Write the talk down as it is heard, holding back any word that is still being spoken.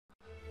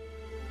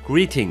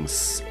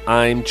Greetings,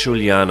 I'm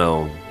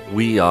Giuliano.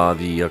 We are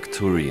the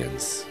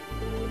Arcturians.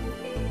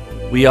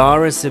 We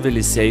are a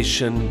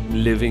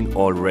civilization living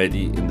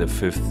already in the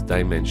fifth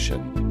dimension.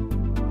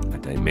 A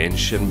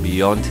dimension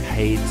beyond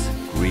hate,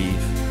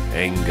 grief,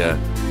 anger,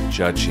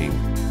 judging,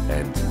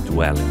 and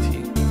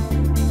duality.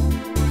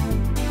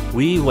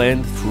 We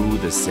went through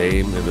the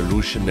same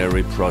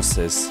evolutionary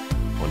process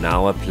on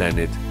our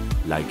planet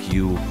like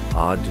you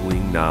are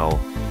doing now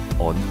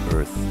on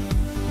Earth.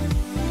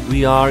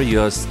 We are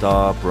your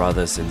star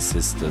brothers and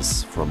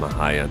sisters from a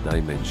higher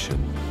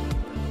dimension.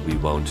 We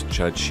won't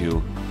judge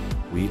you.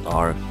 We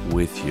are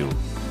with you.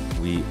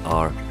 We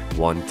are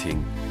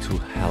wanting to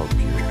help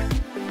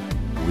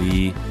you.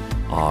 We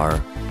are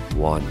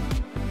one.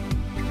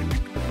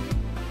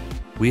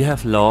 We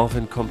have love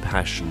and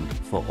compassion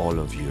for all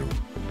of you.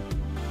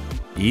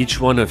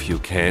 Each one of you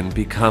can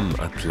become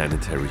a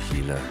planetary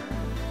healer.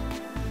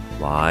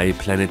 Why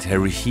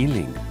planetary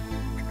healing?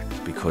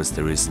 Because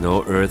there is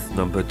no Earth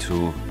number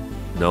 2,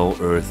 no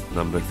Earth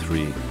number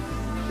 3.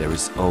 There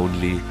is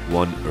only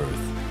one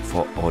Earth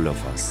for all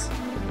of us.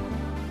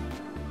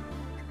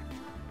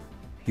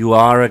 You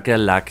are a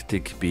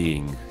galactic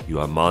being. You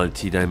are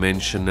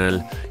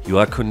multidimensional. You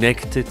are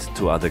connected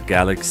to other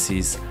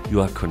galaxies.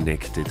 You are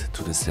connected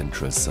to the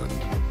central sun.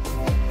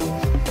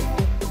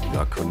 You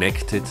are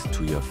connected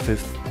to your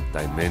fifth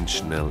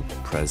dimensional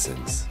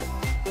presence.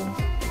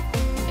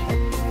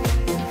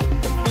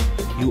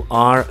 You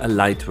are a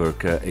light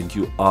worker and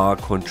you are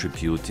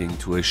contributing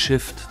to a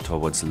shift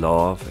towards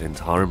love and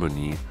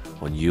harmony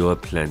on your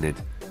planet,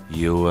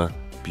 your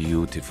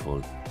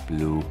beautiful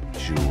blue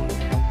jewel.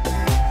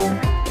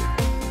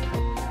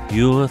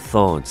 Your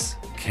thoughts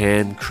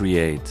can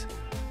create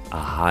a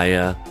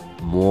higher,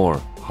 more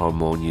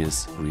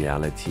harmonious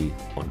reality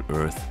on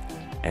Earth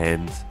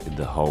and in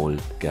the whole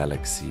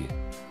galaxy.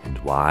 And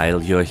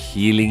while you're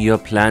healing your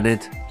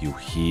planet, you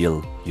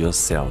heal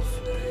yourself.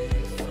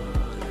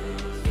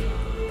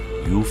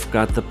 You've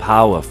got the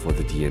power for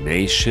the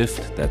DNA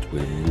shift that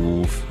will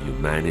move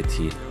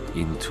humanity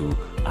into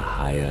a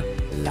higher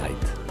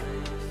light.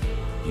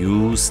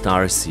 You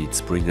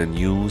starseeds bring a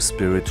new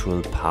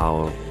spiritual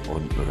power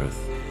on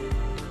Earth.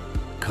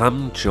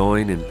 Come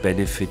join and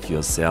benefit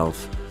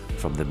yourself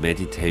from the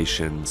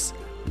meditations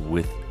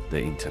with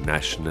the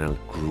International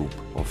Group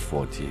of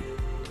 40.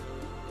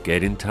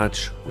 Get in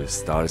touch with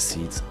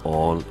starseeds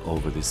all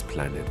over this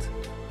planet.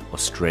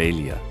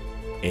 Australia,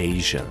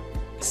 Asia,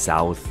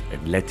 South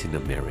and Latin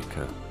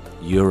America,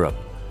 Europe,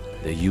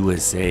 the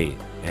USA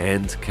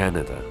and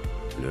Canada.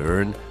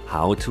 Learn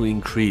how to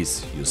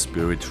increase your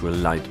spiritual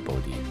light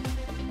body.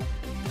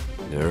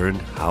 Learn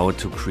how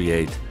to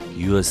create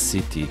your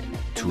city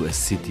to a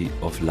city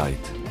of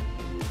light.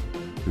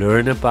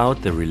 Learn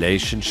about the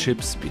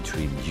relationships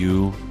between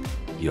you,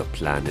 your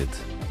planet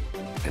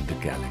and the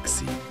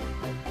galaxy.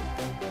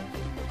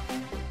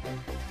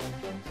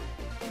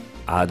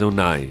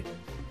 Adonai,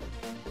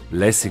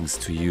 blessings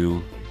to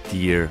you,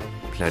 dear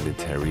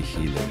planetary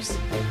healers.